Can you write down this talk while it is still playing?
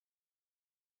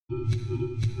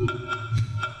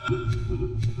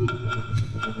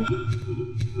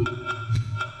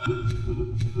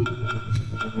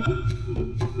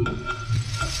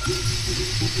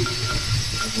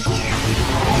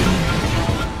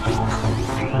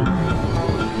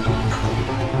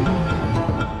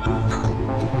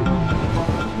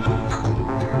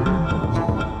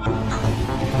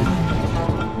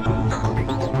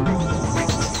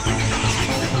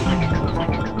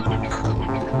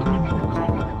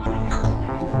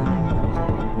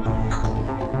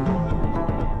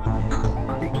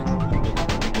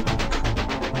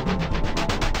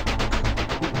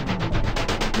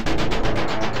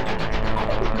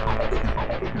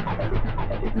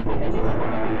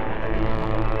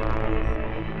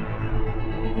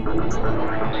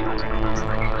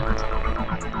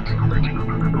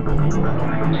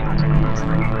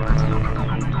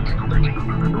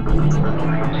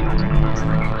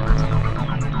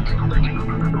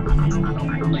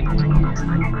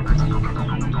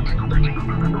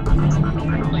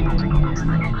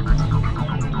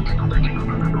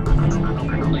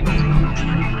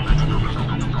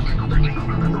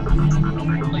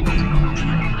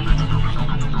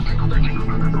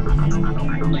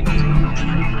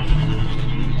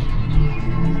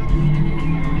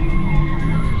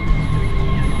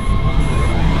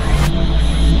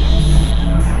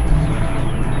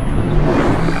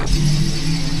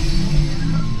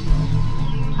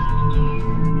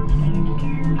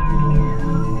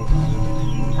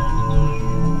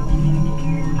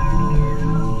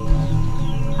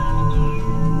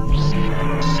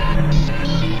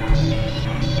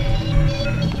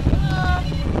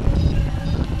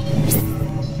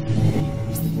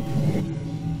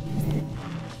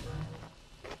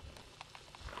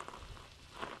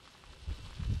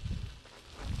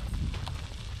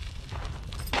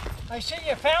I see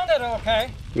you found it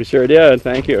okay. We sure did,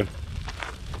 thank you.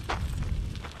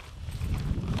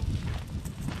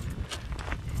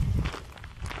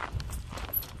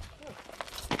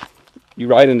 You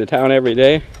ride into town every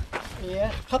day?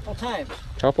 Yeah, a couple times.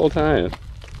 Couple times.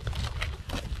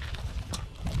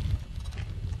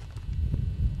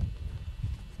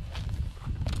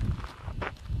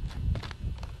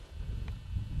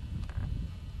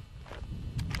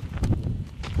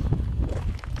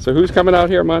 So who's coming out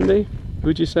here Monday?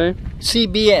 Who'd you say?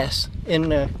 CBS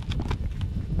in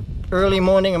Early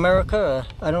Morning America.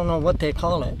 I don't know what they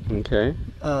call it. Okay.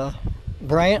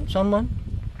 Bryant, someone?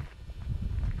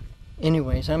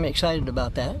 Anyways, I'm excited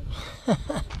about that.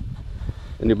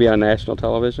 And you'll be on national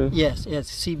television? Yes,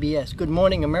 CBS. Good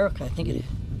Morning America, I think it is.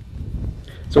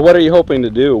 So what are you hoping to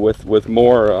do with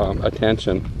more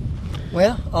attention?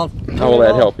 Well, how will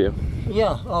that help you?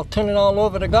 Yeah, I'll turn it all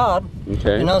over to God.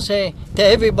 Okay. And I'll say to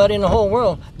everybody in the whole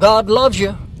world, God loves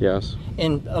you. Yes.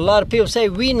 And a lot of people say,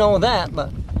 we know that, but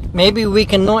maybe we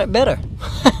can know it better.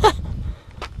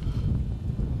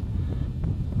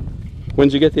 When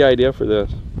did you get the idea for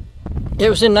this? It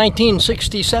was in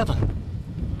 1967.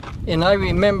 And I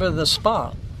remember the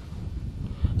spot.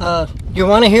 You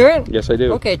want to hear it? Yes, I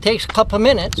do. Okay, it takes a couple of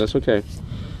minutes. That's okay.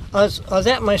 I was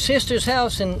at my sister's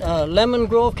house in Lemon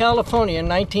Grove, California in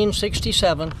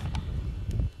 1967.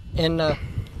 And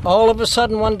all of a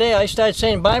sudden one day I started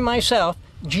saying by myself,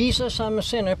 Jesus, I'm a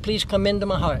sinner, please come into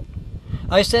my heart.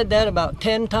 I said that about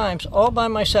 10 times all by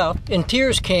myself, and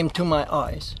tears came to my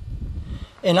eyes.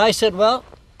 And I said, well,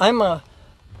 I'm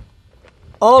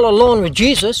all alone with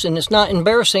Jesus, and it's not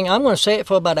embarrassing. I'm going to say it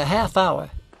for about a half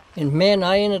hour. And man,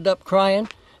 I ended up crying,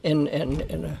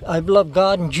 and I've loved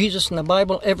God and Jesus and the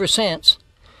Bible ever since.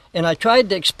 And I tried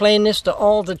to explain this to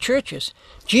all the churches.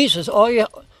 Jesus,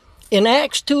 in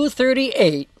Acts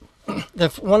 2:38,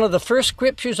 one of the first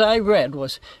scriptures I read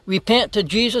was, repent to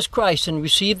Jesus Christ and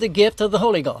receive the gift of the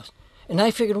Holy Ghost. And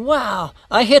I figured, wow,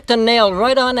 I hit the nail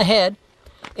right on the head.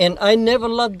 And I never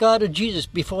loved God or Jesus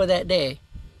before that day.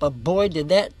 But boy, did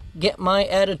that get my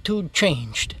attitude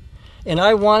changed. And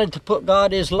I wanted to put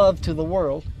God, His love to the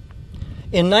world.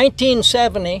 In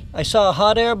 1970, I saw a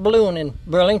hot air balloon in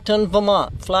Burlington,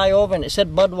 Vermont fly over, and it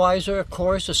said Budweiser, of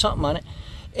course, or something on it.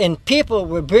 And people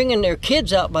were bringing their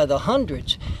kids out by the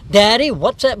hundreds. Daddy,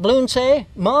 what's that balloon say?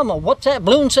 Mama, what's that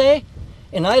balloon say?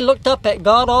 And I looked up at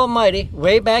God Almighty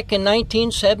way back in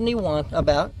 1971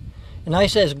 about, and I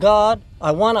says, God,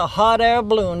 I want a hot air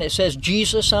balloon that says,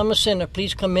 Jesus, I'm a sinner,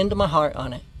 please come into my heart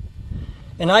on it.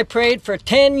 And I prayed for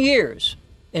 10 years,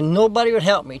 and nobody would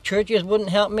help me. Churches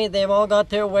wouldn't help me. They've all got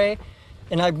their way.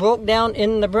 And I broke down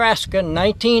in Nebraska in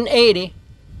 1980,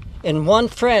 and one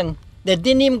friend that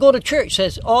didn't even go to church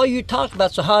says, all you talk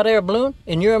about is a hot air balloon,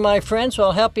 and you're my friend, so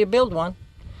I'll help you build one.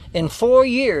 In 4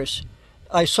 years,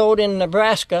 I sold in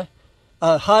Nebraska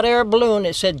a hot air balloon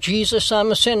that said, Jesus,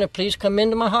 I'm a sinner, please come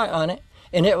into my heart on it.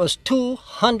 And it was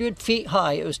 200 feet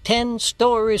high. It was 10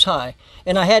 stories high.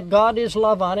 And I had God is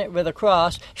love on it with a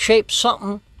cross shaped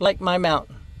something like my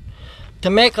mountain. To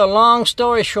make a long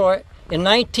story short, in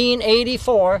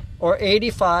 1984 or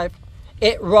 85,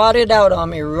 it rotted out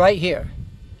on me right here.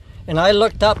 And I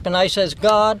looked up and I says,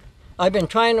 God, I've been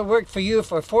trying to work for you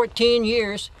for 14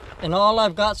 years, and all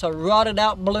I've got's a rotted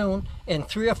out balloon and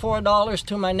 $3 or $4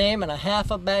 to my name and a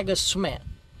half a bag of cement.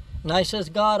 And I says,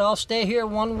 God, I'll stay here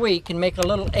 1 week and make a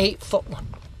little 8-foot one.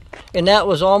 And that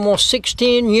was almost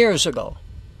 16 years ago.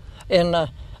 And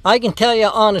I can tell you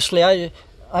honestly,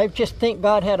 I just think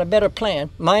God had a better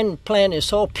plan. My plan is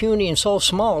so puny and so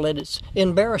small that it's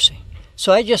embarrassing.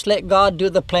 So I just let God do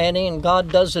the planning, and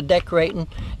God does the decorating,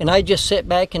 and I just sit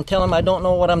back and tell him I don't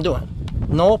know what I'm doing.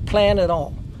 No plan at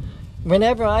all.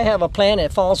 Whenever I have a plan,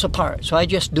 it falls apart, so I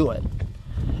just do it.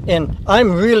 And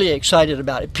I'm really excited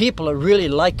about it. People are really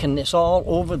liking this all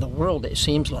over the world, it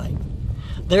seems like.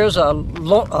 There's a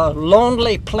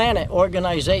Lonely Planet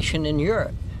organization in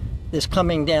Europe that's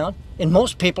coming down, and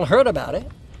most people heard about it.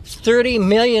 30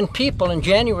 million people in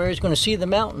January is going to see the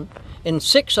mountain, and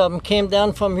 6 of them came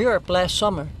down from Europe last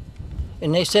summer,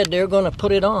 and they said they're going to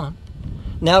put it on.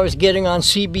 Now it's getting on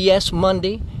CBS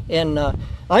Monday, and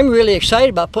I'm really excited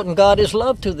about putting God is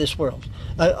love to this world.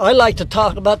 I like to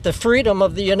talk about the freedom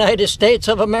of the United States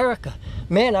of America.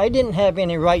 Man, I didn't have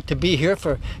any right to be here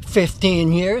for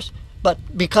 15 years, but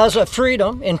because of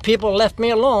freedom and people left me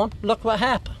alone, look what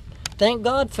happened. Thank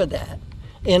God for that.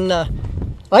 And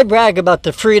I brag about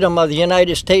the freedom of the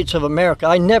United States of America.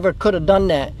 I never could have done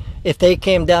that if they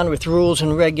came down with rules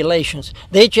and regulations.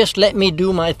 They just let me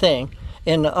do my thing,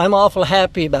 and I'm awful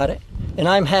happy about it, and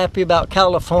I'm happy about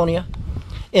California.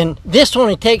 And this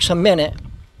only takes a minute,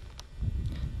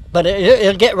 but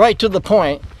it'll get right to the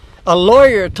point. A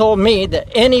lawyer told me that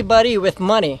anybody with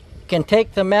money can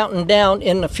take the mountain down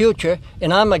in the future,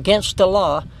 and I'm against the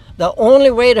law. The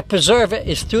only way to preserve it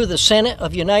is through the Senate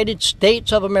of United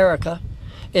States of America,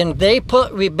 and they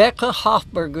put Rebecca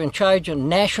Hoffberger in charge of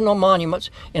national monuments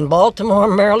in Baltimore,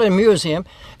 Maryland Museum,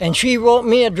 and she wrote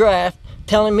me a draft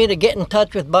telling me to get in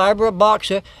touch with Barbara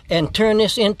Boxer and turn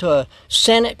this into a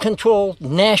Senate-controlled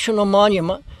national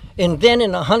monument. And then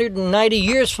in 190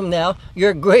 years from now,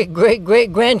 your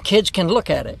great-great-great-grandkids can look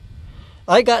at it.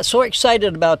 I got so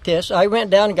excited about this, I went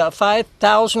down and got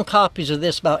 5,000 copies of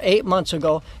this about 8 months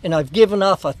ago, and I've given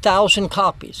off 1,000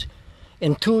 copies.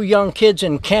 And 2 young kids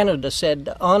in Canada said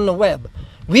on the web,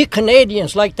 we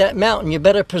Canadians like that mountain, you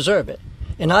better preserve it.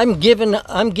 And I'm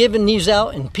giving these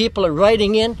out, and people are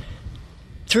writing in.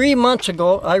 3 months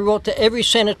ago, I wrote to every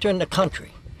senator in the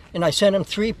country, and I sent them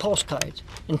 3 postcards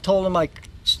and told them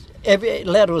every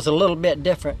letter was a little bit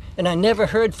different, and I never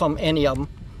heard from any of them.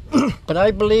 But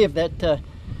I believe that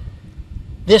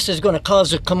this is going to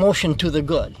cause a commotion to the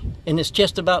good, and it's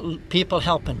just about people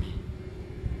helping me.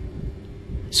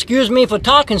 Excuse me for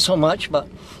talking so much, but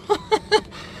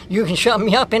you can shut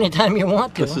me up anytime you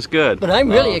want to. This is good. But I'm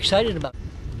really excited about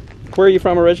it. Where are you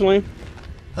from originally?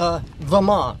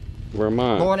 Vermont.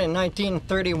 Vermont. Born in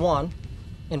 1931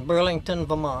 in Burlington,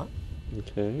 Vermont.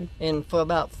 Okay. And for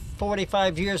about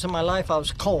 45 years of my life, I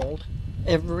was cold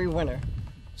every winter.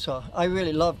 So I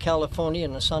really love California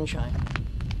and the sunshine.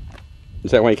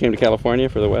 Is that why you came to California,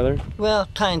 for the weather? Well,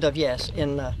 kind of, yes.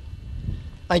 And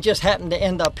I just happened to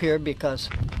end up here because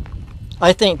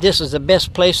I think this is the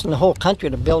best place in the whole country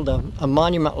to build a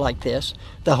monument like this.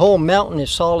 The whole mountain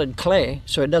is solid clay,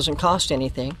 so it doesn't cost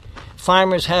anything.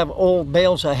 Farmers have old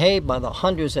bales of hay by the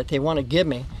hundreds that they want to give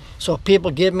me. So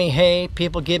people give me hay,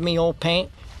 people give me old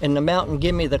paint, and the mountain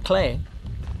give me the clay.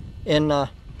 And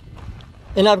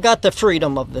I've got the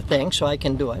freedom of the thing, so I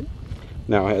can do it.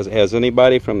 Now, has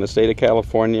anybody from the state of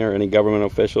California or any government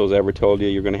officials ever told you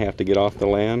you're going to have to get off the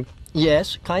land?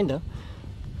 Yes, kind of.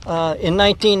 In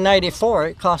 1994,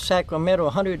 it cost Sacramento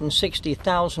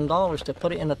 $160,000 to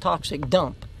put it in a toxic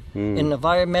dump. And the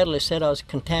environmentalist said I was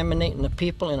contaminating the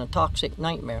people in a toxic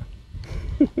nightmare.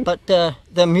 But the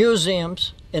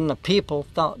museums and the people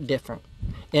thought different.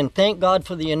 And thank God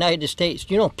for the United States.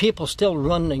 You know, people still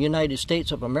run the United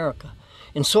States of America.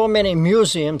 And so many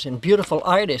museums and beautiful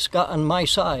artists got on my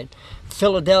side.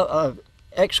 Philadelphia,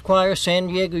 Esquire, San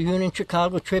Diego Union,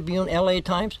 Chicago Tribune, LA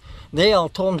Times, they all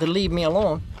told them to leave me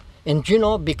alone. And you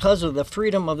know, because of the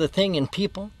freedom of the thing in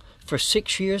people, for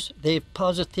 6 years, they've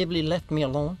positively left me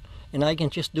alone, and I can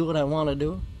just do what I want to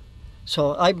do.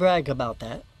 So I brag about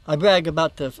that. I brag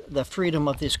about the freedom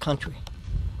of this country.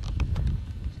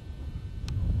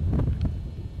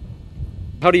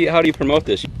 How do you promote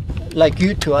this? Like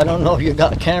you two, I don't know if you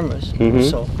got cameras,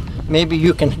 so maybe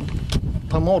you can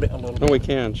promote it a little bit. Oh, we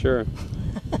can, sure.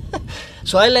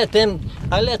 So I let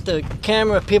the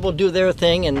camera people do their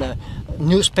thing, and the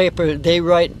newspaper, they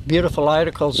write beautiful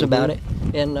articles about it,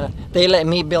 and they let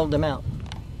me build the mountain.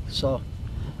 So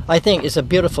I think it's a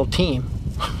beautiful team.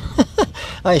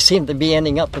 I seem to be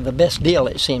ending up with the best deal,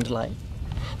 it seems like.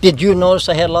 Did you notice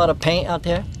I had a lot of paint out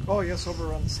there? Oh, yes,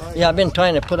 over on the side. Yeah, I've been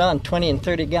trying to put on 20 and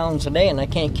 30 gallons a day, and I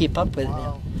can't keep up with it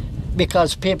now.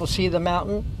 Because people see the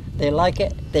mountain, they like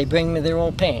it, they bring me their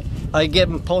own paint. I give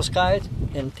them postcards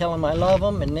and tell them I love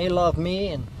them, and they love me,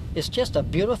 and it's just a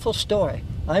beautiful story.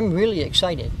 I'm really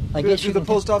excited. I guess Do the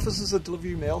post offices that deliver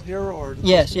you mail here? Or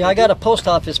yes, yeah, I got a post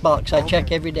office box I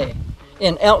check every day.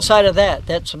 And outside of that,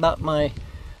 that's about my...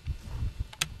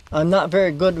 I'm not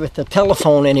very good with the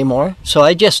telephone anymore, so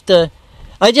I just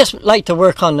like to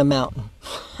work on the mountain.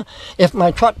 If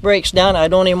my truck breaks down, I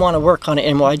don't even want to work on it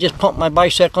anymore. I just pump my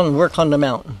bicycle and work on the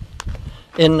mountain.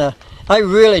 And I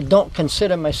really don't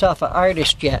consider myself an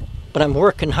artist yet, but I'm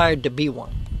working hard to be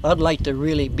one. I'd like to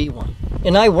really be one.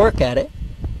 And I work at it.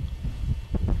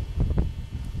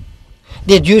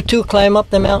 Did you two climb up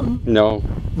the mountain? No.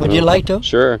 Would you like to?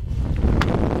 Sure.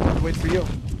 I'll wait for you.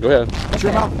 Go ahead. It's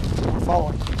your mountain. We're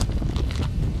following.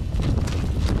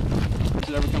 Did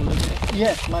it ever come this way?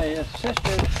 Yes, my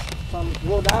sister from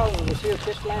Rhode Island was here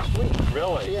just last week.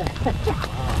 Really? Yeah.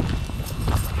 Wow.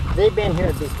 They've been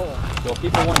here before. So if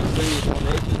people want to send you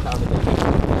donations, how do they do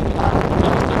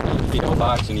it? P.O.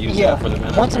 box and use that for the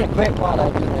ministry? Once in a great while I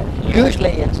do that.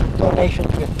 Usually it's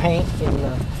donations with paint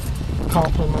and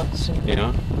compliments. And,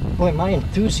 Yeah. boy, my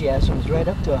enthusiasm is right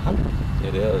up to 100.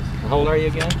 It is. How old are you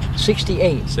again?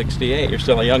 68. 68. You're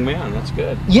still a young man. That's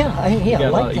good. Yeah, You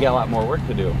got, like you got a lot more work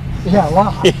to do. Yeah,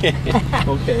 wow.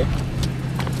 Okay.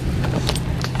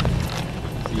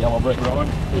 The yellow brick road?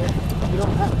 Yeah, you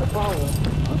don't have to follow it.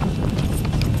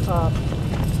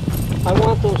 I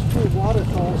want those two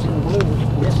waterfalls in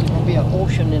blue. This is going to be an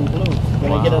ocean in blue.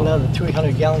 When I get another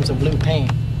 300 gallons of blue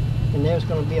paint. And there's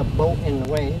going to be a boat in the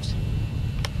waves.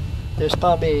 There's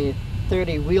probably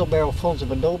 30 wheelbarrow fulls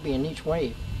of adobe in each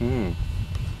wave. Hmm.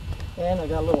 And I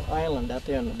got a little island out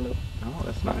there in the blue. Oh,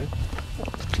 that's nice.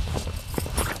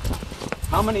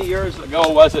 How many years ago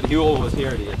was it Huel was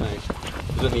here, do you think?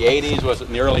 Was it in the 80s? Was it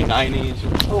in the early 90s?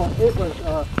 Oh, it was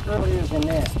earlier than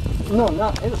that. No,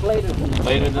 not. It was later than that.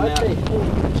 Later than I'd that? say 4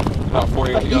 years ago. About 4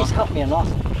 years But ago? he's helped me an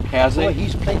awful. Has he? Boy,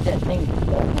 he's played that thing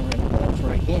over and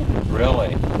over again.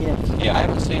 Really? Yes. Yeah, I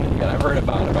haven't seen it yet. I've heard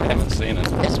about it, but I haven't seen it.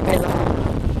 It's been,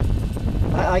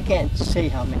 I can't say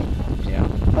how many times. Yeah.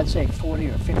 I'd say 40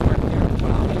 or 50.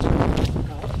 Wow, that's great.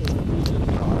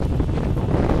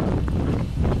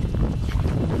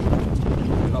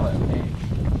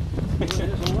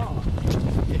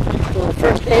 For the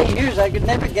first 8 years, I could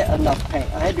never get enough paint.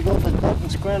 I had to go to the dump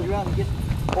and scrounge around and get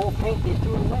all paint they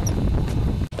threw away.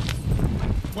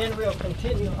 Then we'll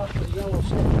continue up the yellow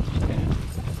steps. Okay.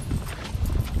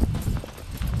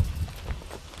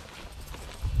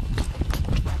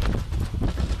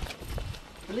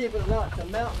 Believe it or not, the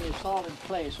mountain is solid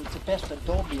clay, so it's the best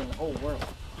adobe in the whole world.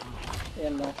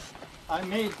 And I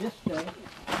made this thing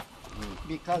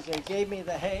because they gave me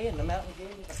the hay and the mountain gave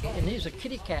me the hay. And these are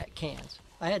kitty cat cans.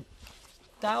 I had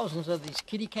thousands of these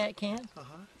kitty cat cans.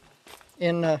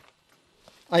 And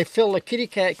I fill the kitty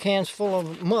cat cans full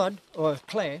of mud or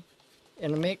clay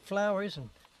and make flowers. And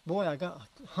boy, I got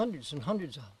hundreds and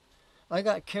hundreds of them. I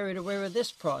got carried away with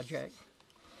this project.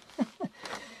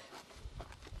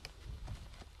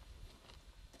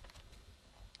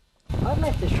 I'd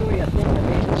like to show you a thing I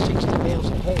made in 60 bales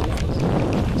of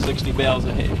hay. 60 bales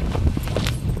of hay.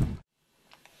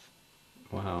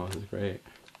 Wow, this is great.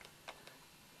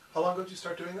 How long ago did you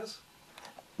start doing this?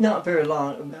 Not very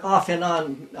long, off and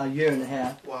on a year and a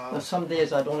half. Wow. Some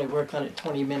days I'd only work on it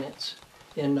 20 minutes.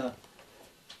 And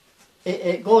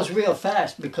it goes real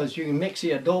fast because you can mix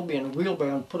the adobe in a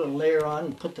wheelbarrow and put a layer on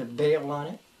and put the bale on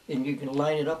it, and you can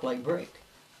line it up like brick.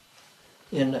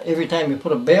 And every time you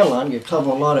put a bale on, you cover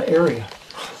a lot of area.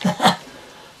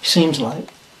 Seems like.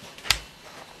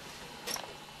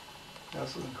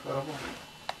 This is incredible.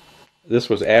 This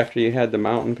was after you had the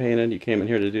mountain painted? You came in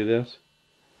here to do this?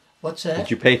 What's that?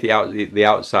 Did you paint the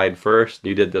outside first?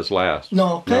 You did this last?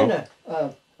 No, kind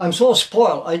of. I'm so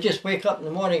spoiled. I just wake up in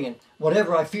the morning and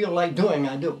whatever I feel like doing,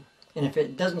 I do. And if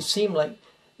it doesn't seem like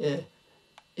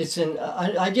it's in,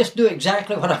 I just do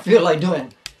exactly what I feel like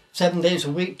doing. 7 days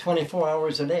a week, 24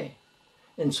 hours a day.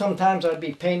 And sometimes I'd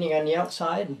be painting on the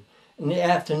outside, and in the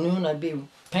afternoon I'd be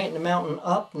painting the mountain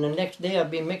up, and the next day I'd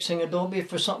be mixing adobe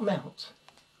for something else.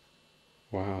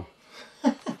 Wow.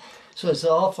 So it's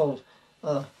awful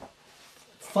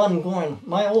fun going.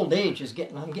 My old age is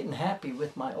I'm getting happy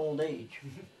with my old age.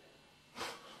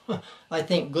 I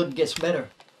think good gets better.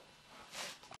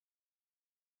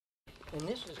 And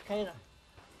this is kind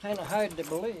of hard to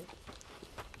believe.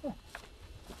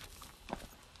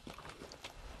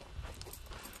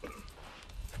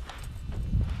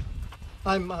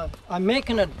 I'm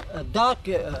making a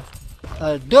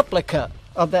duplicate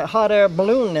of that hot air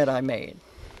balloon that I made.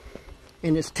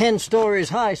 And it's 10 stories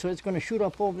high, so it's going to shoot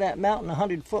up over that mountain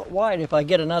 100 foot wide if I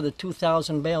get another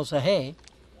 2,000 bales of hay.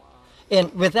 Wow.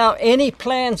 And without any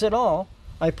plans at all,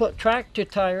 I put tractor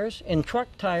tires and truck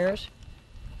tires,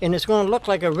 and it's going to look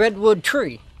like a redwood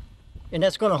tree. And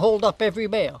that's going to hold up every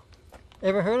bale.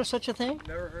 Ever heard of such a thing?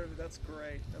 Never heard of it. That's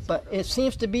great. That's but incredible. It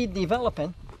seems to be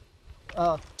developing.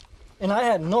 And I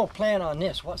had no plan on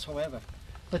this whatsoever.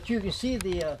 But you can see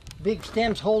the big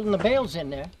stems holding the bales in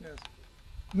there. Yes.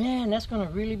 Man, that's going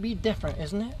to really be different,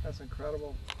 isn't it? That's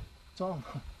incredible. So,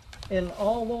 in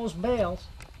all those bales,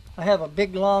 I have a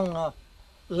big long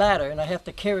ladder, and I have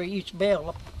to carry each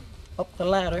bale up the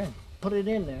ladder and put it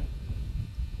in there.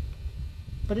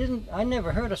 But I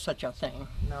never heard of such a thing.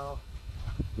 No.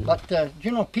 But,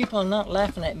 you know, people are not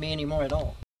laughing at me anymore at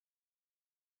all.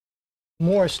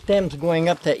 More stems going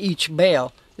up to each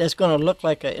bale. That's going to look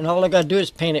like and all I got to do is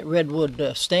paint it redwood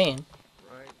stain.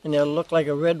 Right. And it'll look like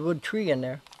a redwood tree in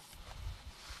there.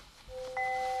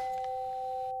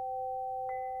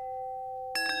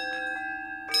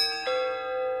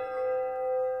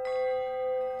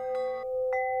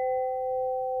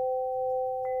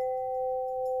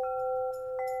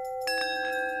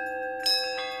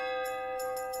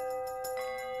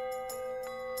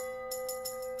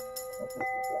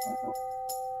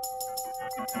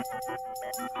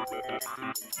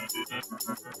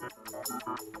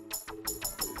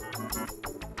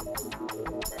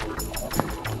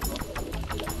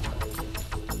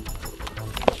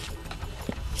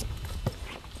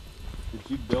 Did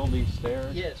you build these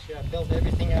stairs? Yes, yeah, I built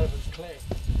everything out of clay.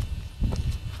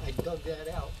 I dug that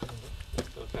out.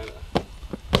 So kinda, yeah.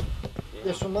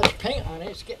 There's so much paint on it,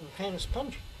 it's getting kind of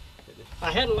spongy.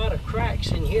 I had a lot of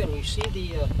cracks in here, and you see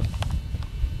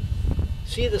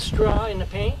the straw in the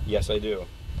paint? Yes, I do.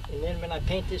 And then when I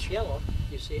paint this yellow,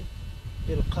 you see,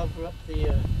 it'll cover up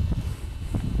the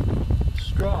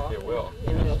straw. It will.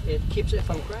 And Yes. it keeps it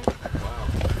from cracking. Wow.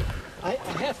 I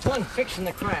have fun fixing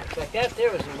the cracks. Like that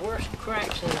there was the worst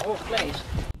cracks in the whole place.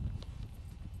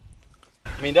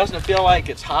 I mean, doesn't it feel like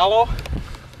it's hollow?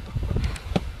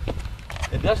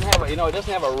 It doesn't have it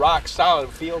doesn't have a rock solid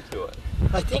feel to it.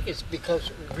 I think it's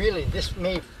because really this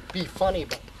may be funny,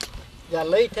 but the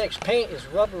latex paint is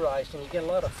rubberized and you get a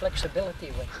lot of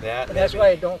flexibility with it. That's why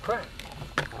it don't crack.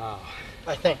 Wow.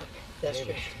 I think that's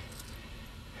Maybe. just.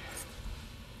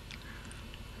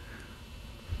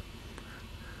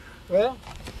 Well,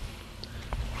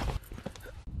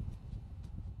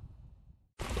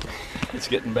 it's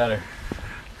getting better.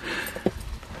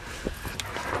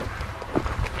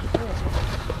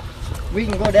 we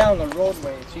can go down the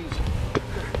roadway, it's easy.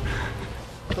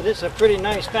 But it's a pretty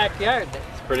nice backyard there.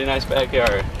 It's a pretty nice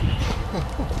backyard.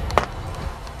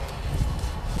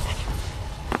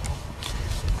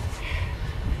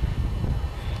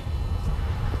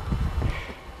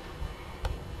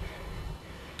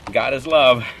 God is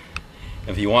love.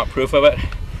 If you want proof of it,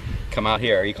 come out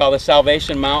here. You call this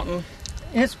Salvation Mountain?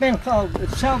 It's been called,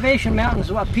 Salvation Mountain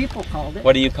is what people called it.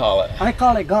 What do you call it? I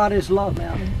call it God is Love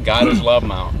Mountain. God is Love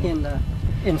Mountain.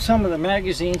 In some of the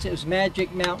magazines it was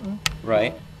Magic Mountain.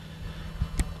 Right.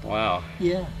 Wow.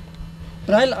 Yeah.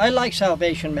 But I like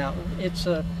Salvation Mountain. It's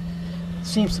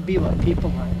seems to be what people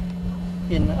like.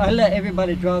 And I let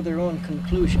everybody draw their own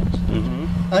conclusions.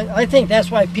 Mm-hmm. I think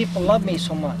that's why people love me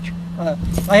so much.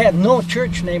 I have no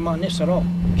church name on this at all.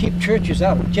 Keep churches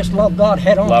out. Just love God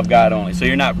head on. Love God only. So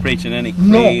you're not preaching any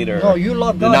creed or you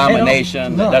love God denomination.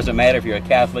 Head on. No. It doesn't matter if you're a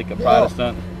Catholic, a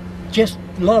Protestant. Just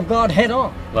love God head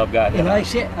on. Love God head on.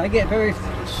 And I get very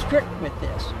strict with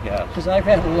this. Yeah. Because I've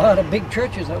had a lot of big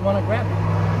churches that want to grab me.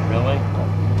 Really?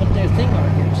 Put their thing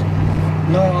on here.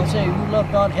 No, I'll say you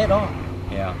love God head on.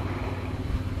 Yeah.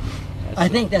 I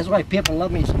think that's why people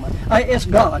love me so much. It's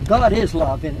God. God is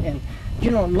love, and you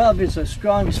know, love is the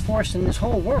strongest force in this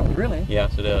whole world, really.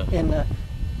 Yes, it is. And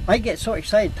I get so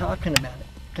excited talking about it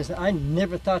because I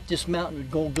never thought this mountain would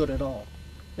go good at all.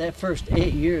 That first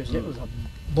 8 years, it was a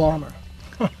bomber.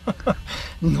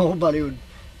 Nobody would.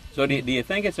 So do you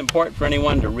think it's important for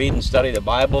anyone to read and study the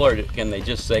Bible, or can they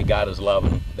just say God is love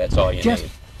and that's all you need?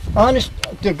 Honest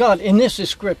to God, and this is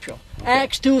scriptural. Okay.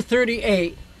 Acts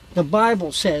 2:38, the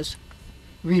Bible says,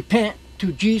 repent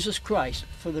to Jesus Christ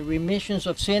for the remissions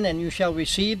of sin, and you shall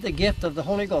receive the gift of the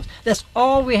Holy Ghost. That's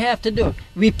all we have to do.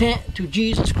 Repent to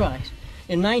Jesus Christ.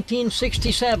 In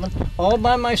 1967, all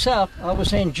by myself, I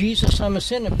was saying, Jesus, I'm a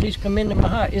sinner, please come into my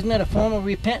heart. Isn't that a form of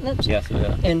repentance? Yes, it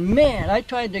is. And man, I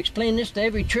tried to explain this to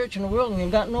every church in the world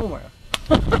and got nowhere.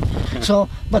 So,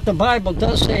 but the Bible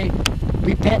does say,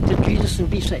 repent to Jesus and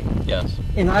be saved. Yes.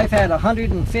 And I've had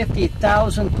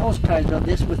 150,000 postcards of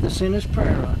this with the sinner's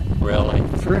prayer on it. Really?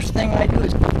 First thing I do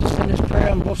is put the sinner's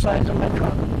prayer on both sides of my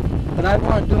trunk. But I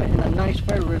want to do it in a nice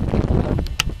way where people know.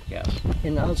 Yes.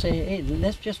 And I'll say, hey,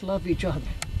 let's just love each other.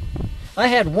 I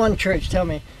had one church tell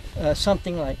me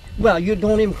something like, well, you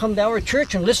don't even come to our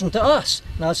church and listen to us.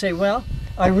 And I'll say, well,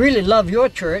 I really love your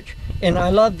church, and I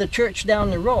love the church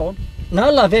down the road, and I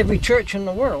love every church in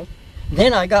the world.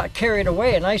 Then I got carried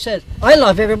away, and I said, I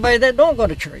love everybody that don't go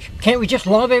to church. Can't we just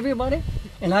love everybody?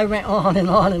 And I went on and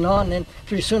on and on, and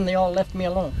pretty soon they all left me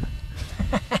alone.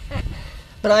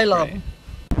 But I love them.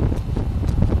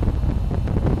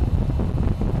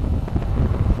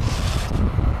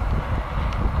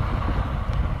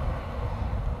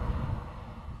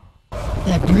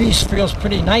 That breeze feels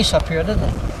pretty nice up here, doesn't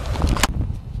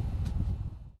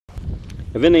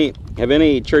it? Have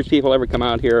any church people ever come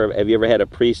out here? Have you ever had a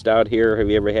priest out here? Have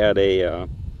you ever had a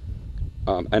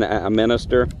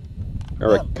minister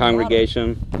or a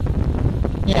congregation?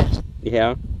 Yes.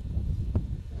 Yeah.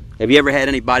 Have you ever had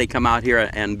anybody come out here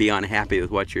and be unhappy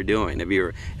with what you're doing?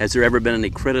 Has there ever been any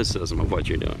criticism of what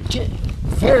you're doing?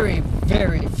 Very,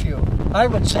 very few. I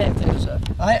would say if there's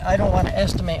I don't want to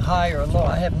estimate high or low.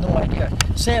 I have no idea.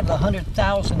 Say of the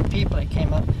 100,000 people that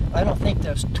came up, I don't think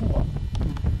there's 2 of them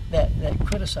that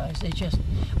criticized. They just,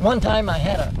 one time I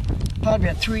had probably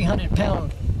a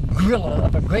 300-pound gorilla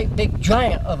of a great big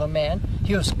giant of a man.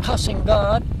 He was cussing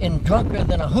God and drunker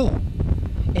than a who.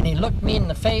 And he looked me in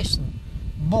the face and,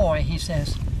 boy, he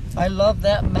says, I love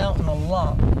that mountain a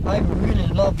lot. I really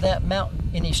love that mountain.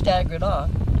 And he staggered off.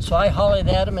 So I hollered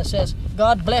at him and says,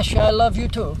 God bless you, I love you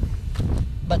too.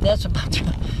 But that's about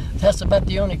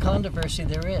the only controversy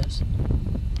there is.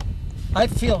 I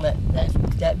feel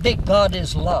that big God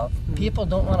is love. People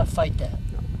don't want to fight that.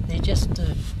 They just...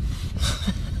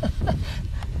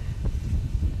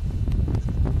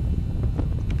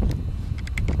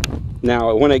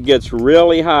 Now, when it gets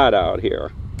really hot out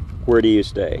here, where do you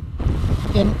stay?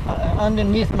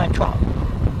 Underneath my truck.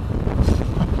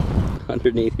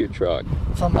 Underneath your truck.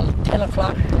 From 10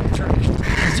 o'clock to church.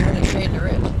 It's the only shade there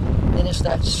is. Then it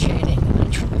starts shading in the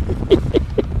truck.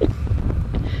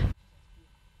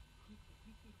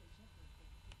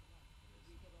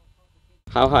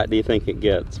 How hot do you think it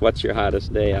gets? What's your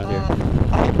hottest day out here?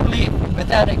 I believe,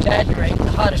 without exaggerating,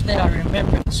 the hottest day I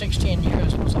remember in 16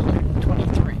 years was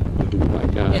 123. Oh my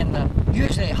God. And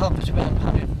usually it hovers around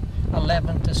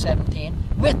 111 to 17,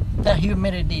 with the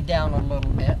humidity down a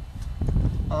little bit.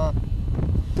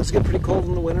 Does it get pretty cold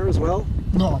in the winter as well?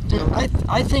 No,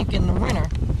 I think in the winter,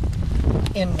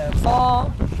 in the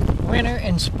fall, winter,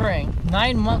 and spring,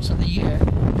 9 months of the year,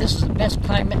 this is the best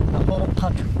climate in the whole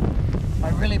country.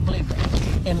 I really believe that.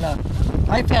 And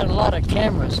I've had a lot of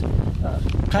cameras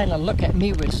kind of look at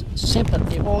me with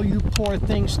sympathy. Oh, you poor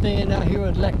thing staying out here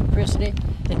with electricity.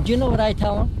 And do you know what I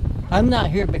tell them? I'm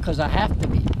not here because I have to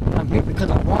be. I'm here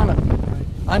because I want to be.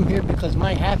 I'm here because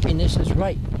my happiness is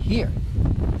right here.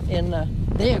 And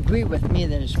they agree with me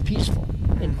that it's peaceful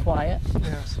and quiet.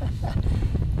 Yes.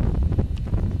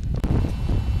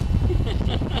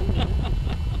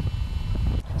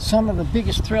 Some of the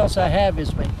biggest thrills I have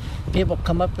is when people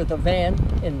come up with a van,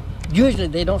 and usually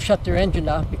they don't shut their engine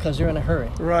off because they're in a hurry.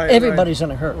 Right. Everybody's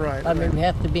in a hurry. Right. I mean, we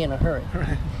have to be in a hurry.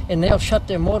 Right. And they'll shut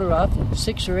their motor off, and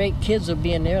 6 or 8 kids will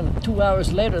be in there, and 2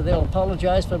 hours later they'll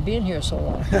apologize for being here so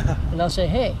long. And I'll say,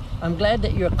 hey, I'm glad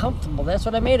that you're comfortable. That's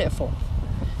what I made it for.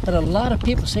 But a lot of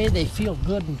people say they feel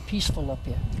good and peaceful up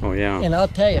here. Oh yeah. And I'll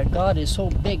tell you, God is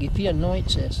so big. If He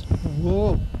anoints us,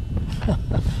 whoa,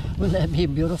 wouldn't that be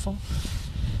beautiful?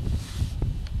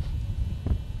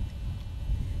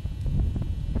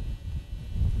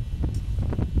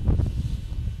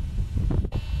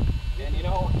 And you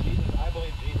know, I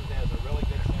believe Jesus has a really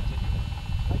good sense of humor.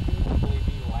 I do believe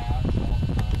He laughs all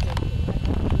the time.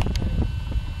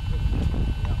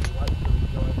 He likes to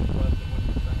rejoice and bless it when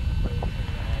you sing and praise Him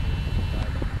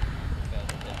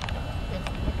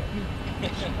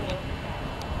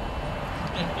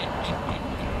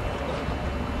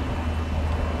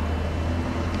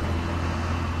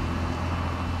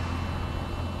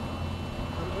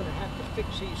I'm going to have to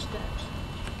fix these steps.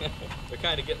 They're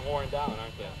kind of getting worn down,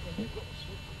 aren't they?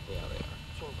 Yeah, they are.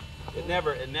 It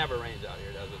never rains out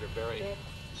here, does it? They're very.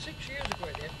 6 years ago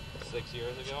it did. 6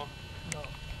 years ago. No.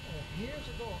 Years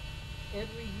ago,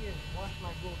 every year, wash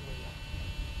my roadway up.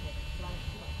 Flash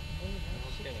flood. Only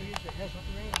 6 years it hasn't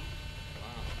rained.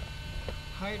 Wow.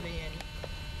 hardly any.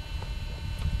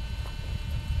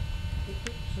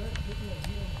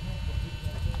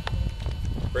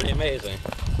 Pretty amazing.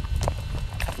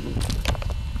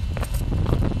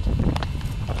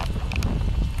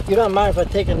 You don't mind if I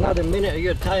take another minute of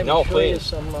your time No, to show you please.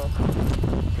 some...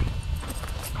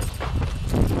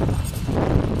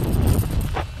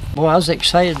 Boy, I was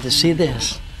excited to see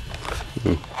this.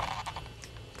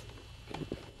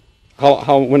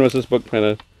 When was this book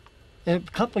printed? A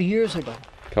couple years ago.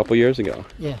 A couple years ago.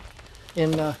 Yeah.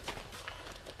 And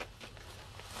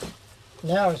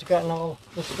now it's gotten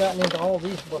into all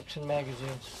these books and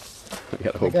magazines. I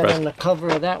got a I whole got press. on the cover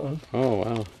of that one. Oh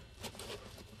wow.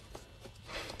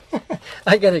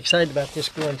 I got excited about this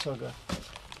going so good.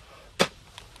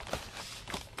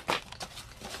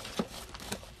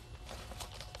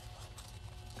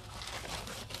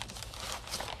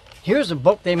 Here's a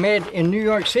book they made in New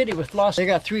York City with lost. They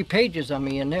got 3 pages of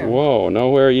me in there. Whoa,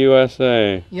 Nowhere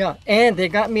USA. Yeah, and they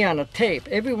got me on a tape.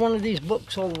 Every one of these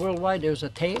books sold worldwide, there's a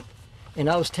tape. And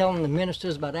I was telling the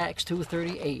ministers about Acts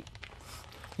 2:38.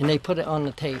 And they put it on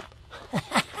the tape.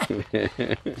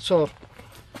 So,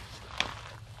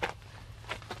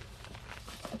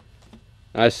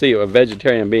 I see you, a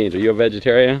vegetarian beans. Are you a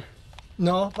vegetarian?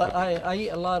 no, but I eat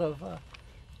a lot of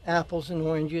apples and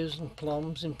oranges and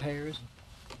plums and pears.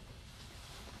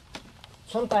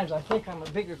 Sometimes I think I'm a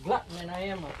bigger glutton than I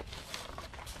am a...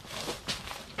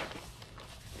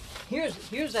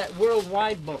 Here's that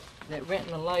worldwide book that went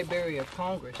in the Library of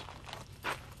Congress.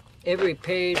 Every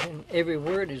page and every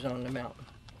word is on the mountain.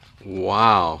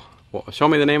 Wow. Well, show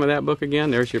me the name of that book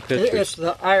again. There's your picture. It's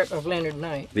The Art of Leonard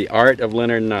Knight. The Art of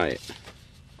Leonard Knight.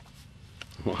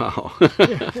 Wow.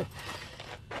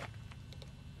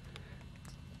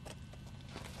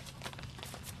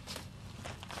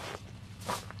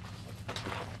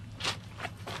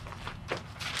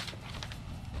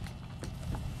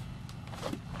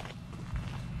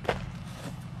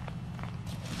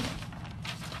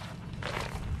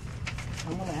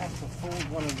 I'm going to have to fold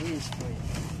one of these for you.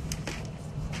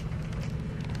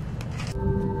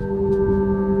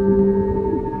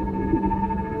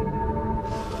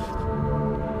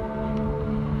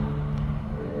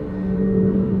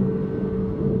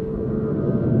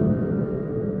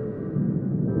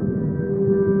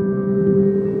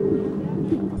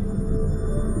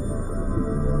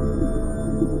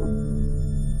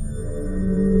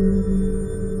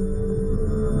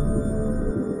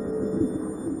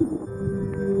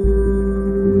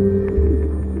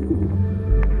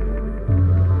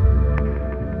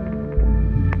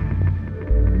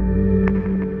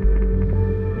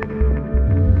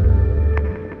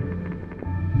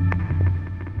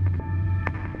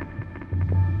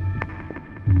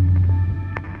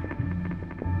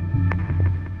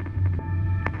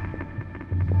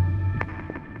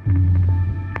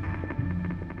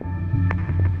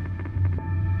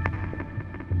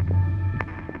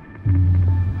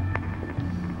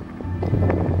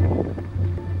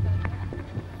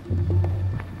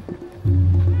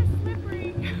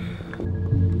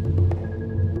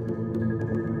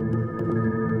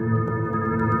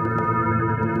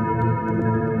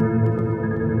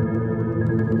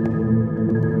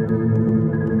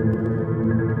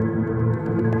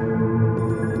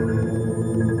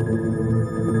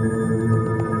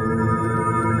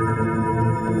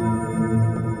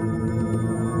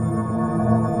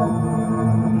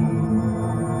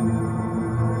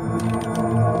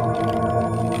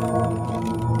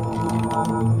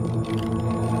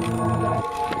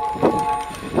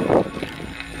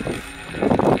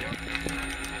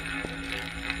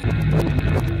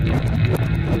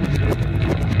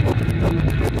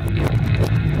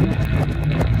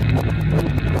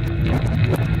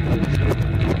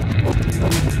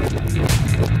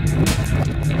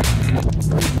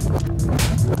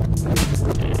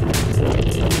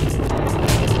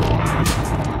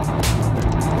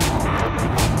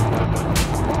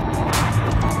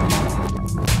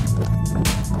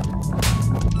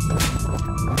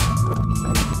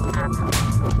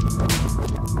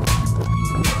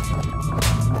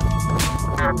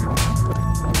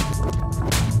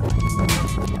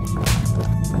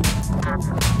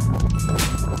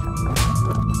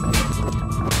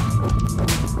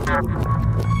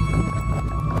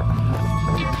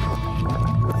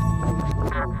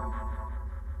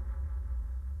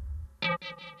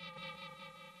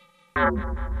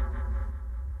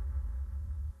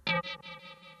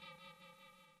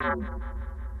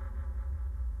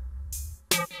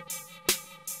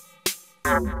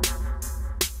 Thank you.